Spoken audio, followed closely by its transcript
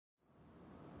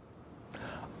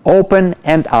Open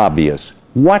and obvious.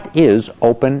 What is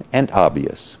open and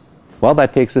obvious? Well,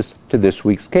 that takes us to this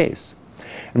week's case.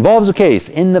 It involves a case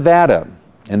in Nevada.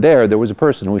 And there was a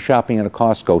person who was shopping at a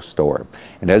Costco store.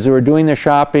 And as they were doing their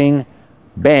shopping,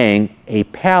 bang, a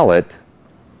pallet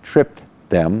tripped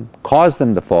them, caused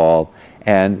them to fall,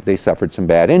 and they suffered some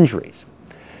bad injuries.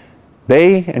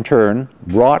 They, in turn,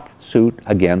 brought suit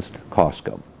against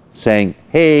Costco, saying,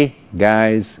 hey,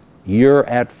 guys, you're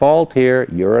at fault here,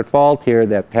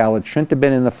 that pallet shouldn't have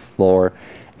been in the floor,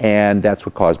 and that's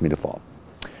what caused me to fall.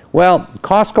 Well,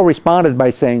 Costco responded by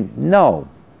saying, no,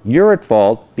 you're at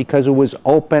fault because it was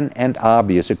open and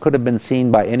obvious. It could have been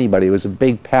seen by anybody. It was a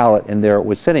big pallet, and there it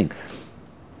was sitting.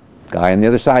 Guy on the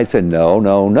other side said,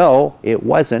 no, it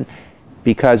wasn't,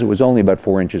 because it was only about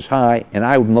 4 inches high, and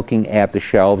I'm looking at the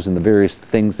shelves and the various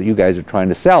things that you guys are trying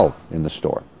to sell in the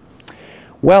store.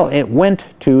 Well, it went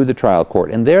to the trial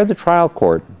court, and there the trial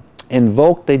court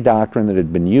invoked a doctrine that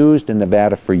had been used in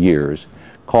Nevada for years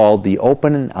called the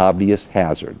open and obvious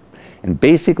hazard. And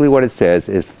basically what it says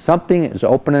is if something is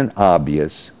open and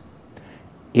obvious,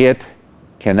 it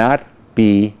cannot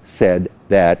be said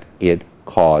that it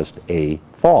caused a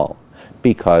fall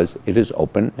because it is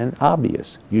open and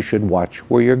obvious. You should watch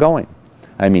where you're going.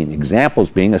 I mean, examples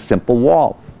being a simple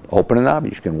wall, open and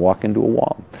obvious. You can walk into a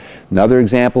wall. Another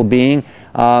example being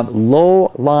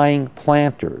low-lying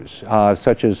planters,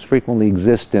 such as frequently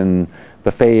exist in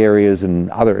buffet areas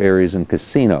and other areas in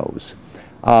casinos.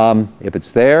 If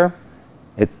it's there,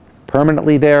 it's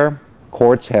permanently there.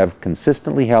 Courts have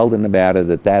consistently held in Nevada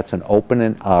that that's an open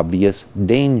and obvious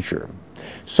danger.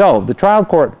 So the trial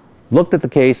court looked at the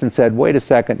case and said, wait a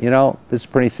second, this is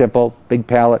pretty simple, big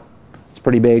pallet, it's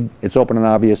pretty big, it's open and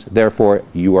obvious, therefore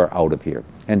you are out of here,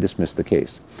 and dismissed the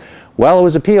case. Well, it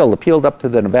was appealed up to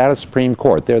the Nevada Supreme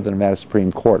Court. There, the Nevada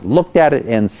Supreme Court looked at it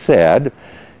and said,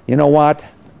 you know what,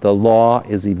 the law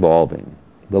is evolving.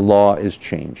 The law is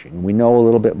changing. We know a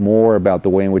little bit more about the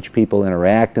way in which people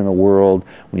interact in the world.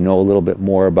 We know a little bit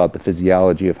more about the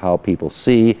physiology of how people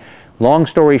see. Long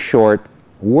story short,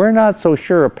 we're not so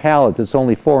sure a pallet that's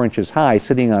only 4 inches high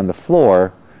sitting on the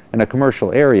floor in a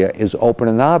commercial area is open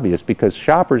and obvious, because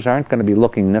shoppers aren't going to be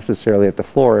looking necessarily at the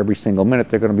floor every single minute.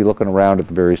 They're going to be looking around at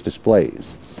the various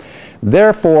displays.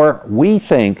 Therefore, we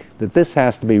think that this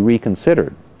has to be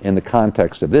reconsidered in the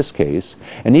context of this case.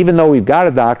 And even though we've got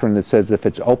a doctrine that says if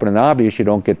it's open and obvious you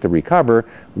don't get to recover,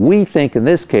 we think in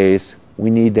this case we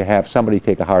need to have somebody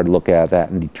take a hard look at that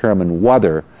and determine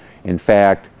whether, in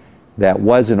fact, that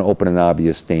was an open and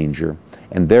obvious danger,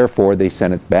 and therefore they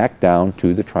sent it back down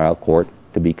to the trial court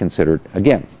to be considered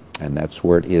again. And that's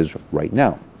where it is right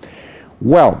now.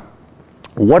 Well,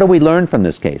 what do we learn from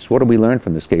this case? What do we learn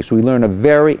from this case? We learn a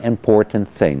very important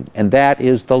thing, and that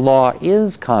is the law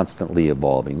is constantly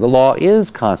evolving. The law is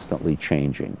constantly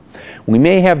changing. We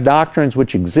may have doctrines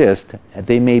which exist.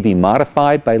 They may be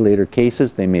modified by later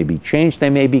cases. They may be changed. They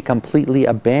may be completely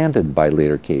abandoned by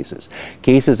later cases.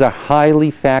 Cases are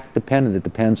highly fact-dependent. It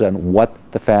depends on what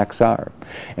the facts are.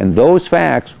 And those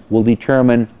facts will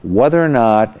determine whether or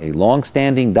not a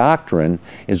long-standing doctrine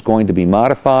is going to be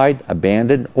modified,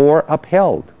 abandoned, or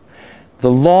upheld.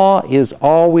 The law is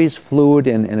always fluid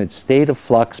and in its state of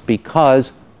flux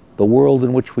because the world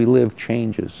in which we live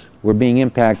changes. We're being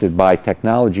impacted by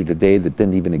technology today that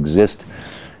didn't even exist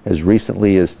as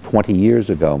recently as 20 years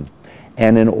ago.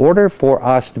 And in order for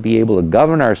us to be able to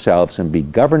govern ourselves and be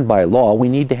governed by law, we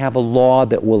need to have a law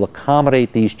that will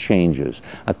accommodate these changes.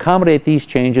 Accommodate these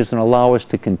changes and allow us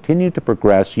to continue to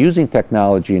progress using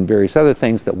technology and various other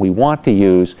things that we want to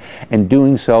use, and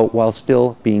doing so while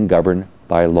still being governed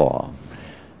by law.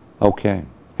 Okay.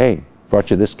 Hey,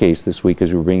 brought you this case this week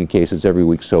as we're bringing cases every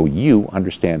week so you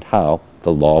understand how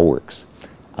the law works.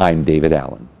 I'm David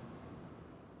Allen.